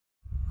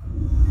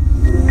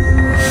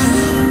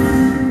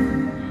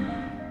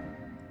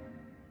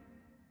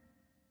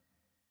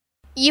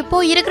இப்போ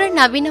இருக்கிற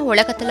நவீன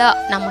உலகத்துல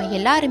நம்ம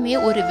எல்லாருமே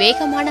ஒரு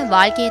வேகமான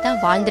வாழ்க்கையை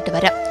தான் வாழ்ந்துட்டு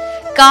வர.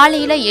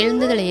 காலையில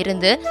எழுந்ததுல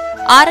இருந்து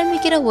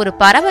ஆரம்பிக்கிற ஒரு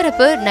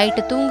பரபரப்பு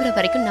நைட்டு தூங்குற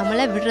வரைக்கும்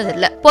நம்மள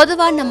விடுறதில்ல.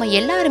 பொதுவா நம்ம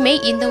எல்லாருமே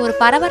இந்த ஒரு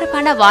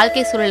பரபரப்பான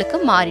வாழ்க்கை சூழலுக்கு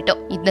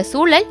மாறிட்டோம். இந்த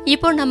சூழல்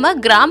இப்போ நம்ம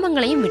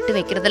கிராமங்களையும் விட்டு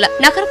வைக்கிறது இல்ல.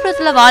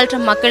 நகர்ப்புறத்துல வாழ்ற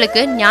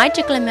மக்களுக்கு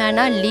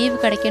ஞாயிற்றுக்கிழமையான லீவு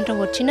கிடைக்கின்ற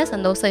ஒரு சின்ன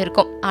சந்தோஷம்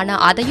இருக்கும். ஆனா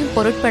அதையும்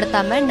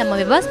பொருட்படுத்தாம நம்ம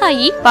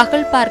விவசாயி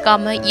பகல்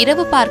பார்க்காம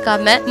இரவு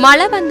பார்க்காம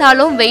மழை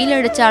வந்தாலும் வெயில்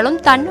அடிச்சாலும்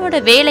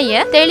தன்னோட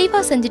வேலைய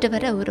தெளிவா செஞ்சுட்டு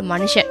வர ஒரு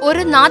மனுஷன்.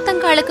 ஒரு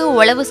நாத்தங்காலுக்கு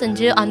உழவு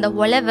செஞ்சு அந்த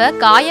உழவை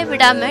காய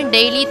விடாம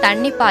டெய்லி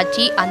தண்ணி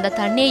பாய்ச்சி அந்த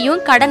தண்ணியையும்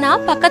கடனா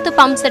பக்கத்து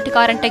பம்ப்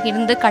செட்டுக்காரன்ட்ட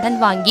இருந்து கடன்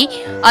வாங்கி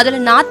அதுல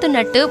நாத்து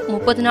நட்டு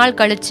 30 நாள்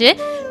கழிச்சு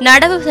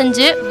நடவு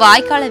செஞ்சு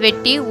வாய்க்கால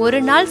வெட்டி ஒரு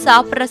நாள்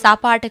சாப்பிடுற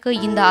சாப்பாட்டுக்கு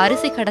இந்த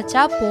அரிசி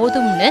கிடைச்சா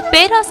போதும்னு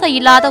பேராசை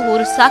இல்லாத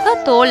ஒரு சக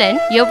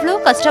தோழன் எவ்வளவு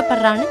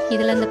கஷ்டப்படுறான்னு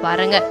இதுல இருந்து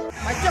பாருங்க.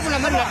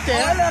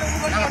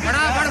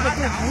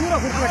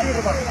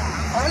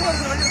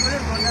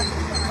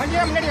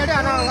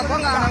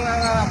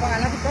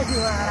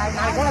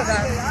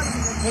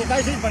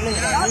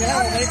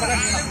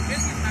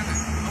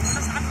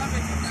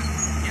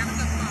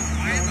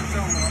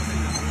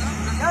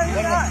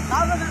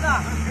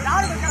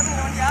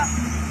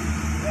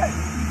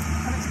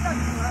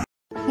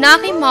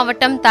 நாகை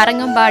மாவட்டம்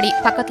தரங்கம்பாடி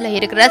பக்கத்துல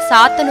இருக்கிற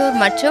சாத்தனூர்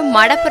மற்றும்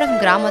மடப்புரம்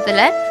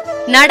கிராமத்துல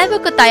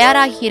நடவுக்கு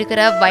தயாராகி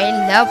இருக்கிற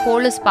வயல்ல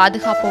போலீஸ்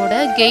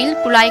பாதுகாப்போட கெயில்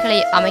குழாய்களை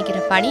அமைக்கிற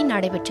பணி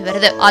நடைபெற்று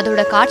வருது.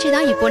 அதோட காட்சி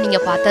தான் இப்போ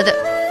நீங்க பார்த்தது.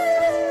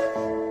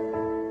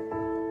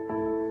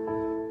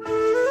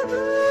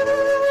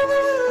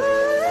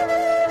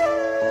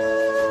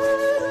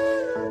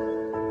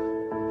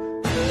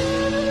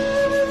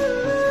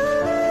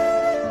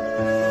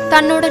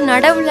 தன்னோட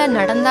நடவுல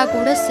நடந்தா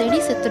கூட செடி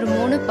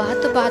செத்துருமோன்னு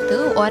பார்த்து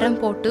உரம்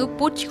போட்டு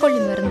பூச்சிக்கொல்லி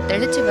மருந்து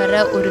தெளிச்சு வர்ற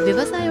ஒரு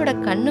விவசாயியோட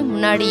கண்ணு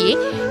முன்னாடியே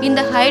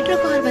இந்த ஹைட்ரோ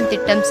கார்பன்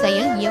திட்டம்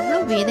செயல்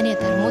எவ்வளவு வேதனையை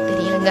தருமோ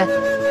தெரியலங்க.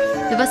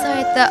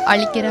 விவசாயத்தை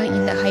அழிக்கிற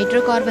இந்த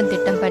ஹைட்ரோ கார்பன்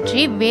திட்டம்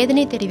பற்றி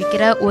வேதனை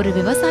தெரிவிக்கிற ஒரு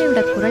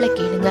விவசாயியோட குரலை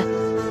கேளுங்க.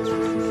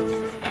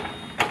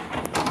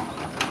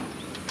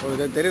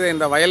 தெரியுது,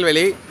 இந்த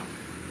வயல்வெளி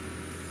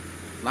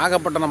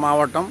நாகப்பட்டினம்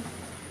மாவட்டம்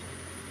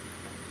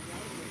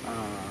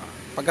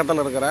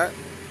பக்கத்தில் இருக்கிற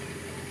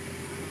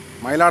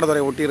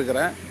மயிலாடுதுறை ஒட்டி இருக்கிற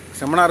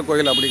செம்மனார்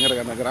கோயில் அப்படிங்கிற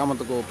அந்த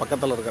கிராமத்துக்கு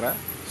பக்கத்தில் இருக்கிற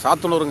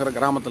சாத்தனூருங்கிற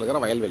கிராமத்தில்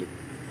இருக்கிற வயல்வெளி.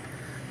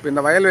 இப்போ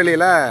இந்த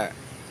வயல்வெளியில்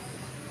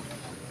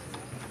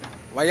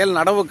வயல்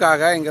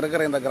நடவுக்காக இங்கே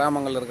இருக்கிற இந்த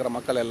கிராமங்களில் இருக்கிற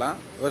மக்கள் எல்லாம்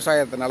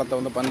விவசாயத்தை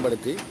நிலத்தை வந்து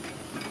பண்படுத்தி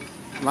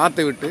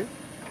நாற்று விட்டு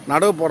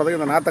நடவு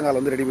போடுறதுக்கு இந்த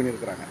நாற்றங்கால் வந்து ரெடி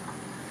பண்ணியிருக்கிறாங்க.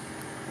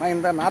 ஆனால்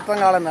இந்த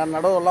நாற்றங்கால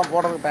நடவுலாம்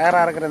போடுறதுக்கு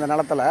தயாராக இருக்கிற இந்த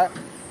நிலத்தில்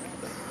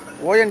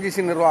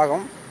ஓஎன்ஜிசி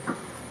நிர்வாகம்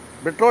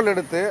பெட்ரோல்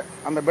எடுத்து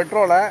அந்த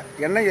பெட்ரோலை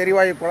எண்ணெய்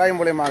எரிவாயு குழாய்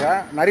மூலியமாக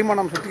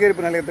நரிமணம்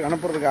சுத்திகரிப்பு நிலையத்துக்கு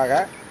அனுப்புறதுக்காக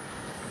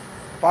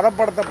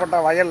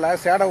பதப்படுத்தப்பட்ட வயலில்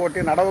சேடை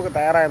ஓட்டி நடவுக்கு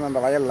தயாராக இருந்த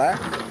அந்த வயலில்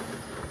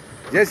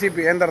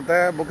ஜேசிபி இயந்திரத்தை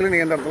புக்லின்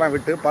இயந்திரத்தெலாம்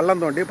விட்டு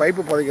பள்ளம் தோண்டி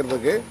பைப்பு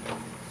புதைக்கிறதுக்கு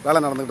வேலை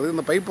நடந்துகிட்டு இருக்குது.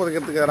 இந்த பைப்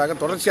புதைக்கிறதுக்கு எதிராக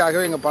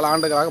தொடர்ச்சியாகவே இங்கே பல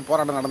ஆண்டுகளாக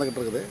போராட்டம்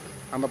நடந்துக்கிட்டு இருக்குது.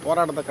 அந்த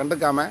போராட்டத்தை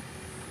கண்டுக்காமல்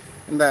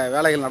இந்த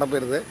வேலைகள்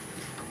நடப்பிடுது.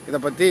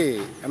 இதை பற்றி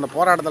அந்த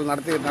போராட்டத்தில்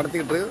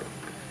நடத்திக்கிட்டு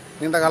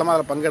நீண்ட காலமாக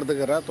அதில்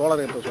பங்கெடுத்துக்கிற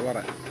தோழரை இப்போ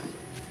சொல்கிறேன்.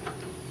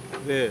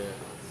 இது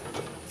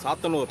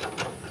சாத்தனூர்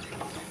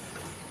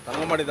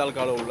தரங்கம்பாடி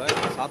தாலுக்காவில் உள்ள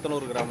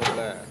சாத்தனூர்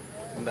கிராமத்தில்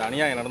இந்த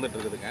அநியாயம் நடந்துகிட்டு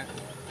இருக்குதுங்க.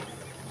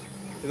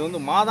 இது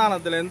வந்து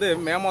மாதானத்துலேருந்து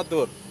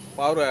மேமாத்தூர்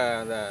பவர்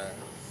அந்த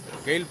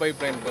கெயில்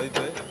பைப் லைன்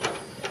பதித்து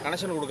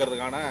கனெக்ஷன்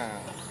கொடுக்கறதுக்கான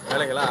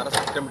வேலைகளை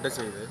அரசு திட்டமிட்டு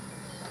செய்யுது.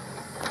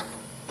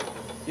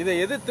 இதை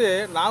எதிர்த்து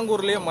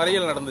நாங்கூர்லேயே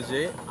மறியல்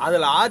நடந்துச்சு.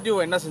 அதில்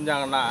ஆர்டிஓ என்ன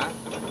செஞ்சாங்கன்னா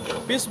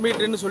பீஸ்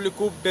மீட்டுன்னு சொல்லி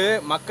கூப்பிட்டு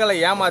மக்களை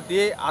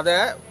ஏமாற்றி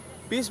அதை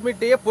பீஸ்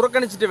மீட்டையே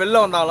புறக்கணிச்சிட்டு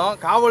வெளில வந்தாலும்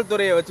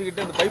காவல்துறையை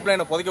வச்சுக்கிட்டு இந்த பைப்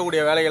லைனை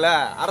புதைக்கக்கூடிய வேலைகளை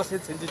அரசு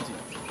செஞ்சிச்சு.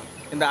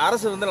 இந்த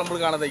அரசு வந்து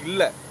நம்மளுக்கானது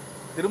இல்லை,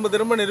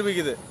 திரும்ப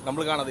நிரூபிக்குது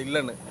நம்மளுக்கானது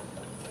இல்லைன்னு.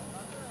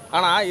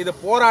 ஆனால் இதை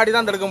போராடி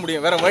தான் தடுக்க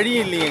முடியும், வேறு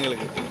வழியும் இல்லைங்க.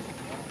 எங்களுக்கு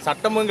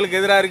சட்டமும் எங்களுக்கு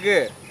எதிராக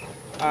இருக்குது,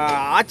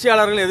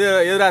 ஆட்சியாளர்களும்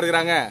எதிராக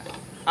இருக்கிறாங்க.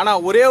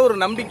 ஆனால் ஒரே ஒரு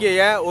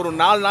நம்பிக்கையை ஒரு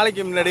 4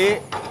 நாளைக்கு முன்னாடி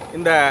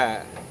இந்த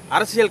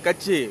அரசியல்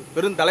கட்சி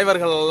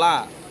பெருந்தலைவர்கள்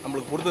எல்லாம்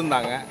நம்மளுக்கு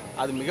கொடுத்துருந்தாங்க.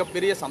 அது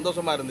மிகப்பெரிய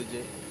சந்தோஷமாக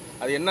இருந்துச்சு.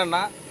 அது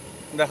என்னென்னா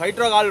இந்த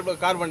ஹைட்ரோ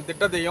கார்பன்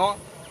திட்டத்தையும்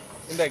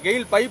இந்த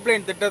கெயில்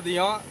பைப்லைன்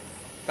திட்டத்தையும்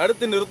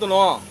தடுத்து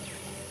நிறுத்தணும்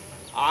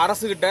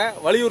அரசுக்கிட்ட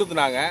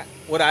வலியுறுத்தினாங்க.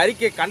 ஒரு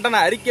அறிக்கை,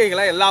 கண்டன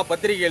அறிக்கைகளை எல்லா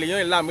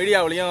பத்திரிகைகளையும் எல்லா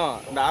மீடியாவிலையும்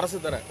இந்த அரசு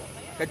தர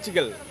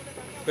கட்சிகள்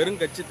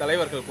பெருங்கட்சி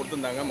தலைவர்கள்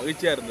கொடுத்துருந்தாங்க.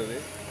 மகிழ்ச்சியாக இருந்தது.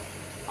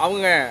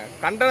 அவங்க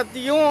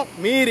கண்டனத்தையும்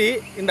மீறி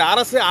இந்த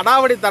அரசு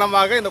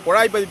அடாவடித்தனமாக இந்த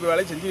குழாய் பதிப்பு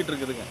வேலை செஞ்சுக்கிட்டு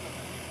இருக்குதுங்க.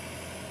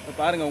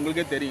 பாருங்கள்,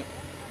 உங்களுக்கே தெரியும்.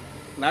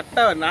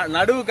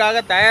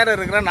 நடுவுக்காக தயாராக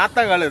இருக்கிற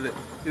நாத்தாங்கால்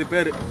இது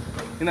பேர்.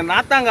 இந்த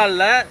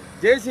நாத்தாங்காலில்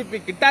ஜேசிபி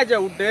கிட்டாச்சை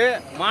விட்டு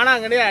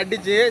மானாங்கனையே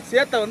அடித்து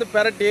சேத்தை வந்து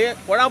பெரட்டி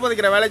குழா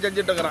பதிக்கிற வேலையை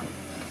செஞ்சுட்டு இருக்கிறான்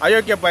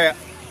அயோக்கிய பையன்.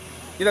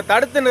 இதை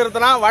தடுத்து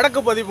நிறுத்தினா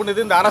வழக்கு பதிவு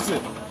பண்ணுது இந்த அரசு.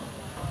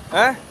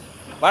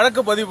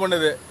 வழக்கு பதிவு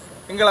பண்ணுது.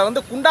 எங்களை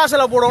வந்து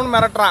குண்டாசில் போடணும்னு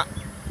மிரட்டுறான்,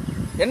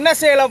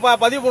 NSAல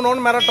பதிவு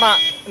பண்ணணும்னு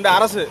மிரட்டுறான் இந்த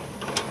அரசு.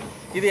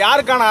 இது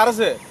யாருக்கான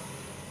அரசு?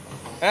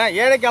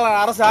 ஏழைக்கான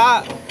அரசா?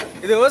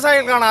 இது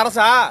விவசாயிகளுக்கான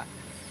அரசா?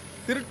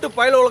 திருட்டு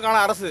பயலுக்கான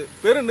அரசு,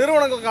 பெரு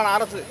நிறுவனங்களுக்கான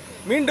அரசு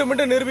மீண்டும்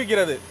மீண்டும்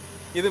நிரூபிக்கிறது.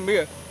 இது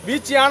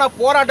வீழ்ச்சியான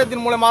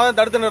போராட்டத்தின் மூலமாக தான்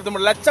தடுத்து நிறுத்த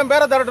முடியும். லட்சம்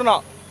பேரை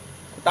திரட்டணும்.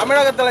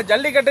 தமிழகத்தில்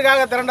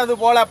ஜல்லிக்கட்டுக்காக திரண்டது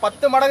போல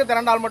 10 மடங்கு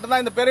திரண்டால்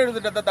மட்டும்தான் இந்த பேரிடர்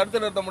திட்டத்தை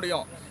தடுத்து நிறுத்த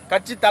முடியும்.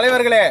 கட்சி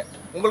தலைவர்களே,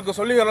 உங்களுக்கு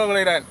சொல்லி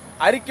வருகிறேன்,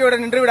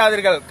 அறிக்கையுடன் நின்று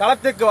விடாதீர்கள்,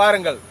 களத்துக்கு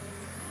வாருங்கள்.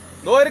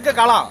 தோ இருக்க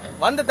களம்,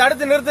 வந்து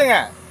தடுத்து நிறுத்துங்க.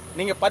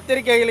 நீங்க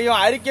பத்திரிகைகளையும்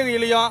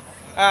அறிக்கைகளையும்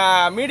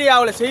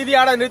மீடியாவில்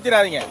செய்தியாட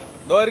நிறுத்திடாதீங்க.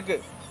 தோ இருக்கு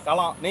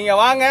களம், நீங்க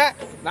வாங்க,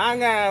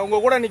 நாங்க உங்க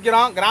கூட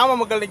நிக்கிறோம், கிராம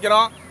மக்கள்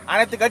நிக்கிறோம்.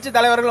 அனைத்து கட்சி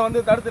தலைவர்களும்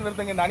வந்து தடுத்து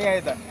நிறுத்துங்க இந்த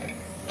அநியாயத்தை.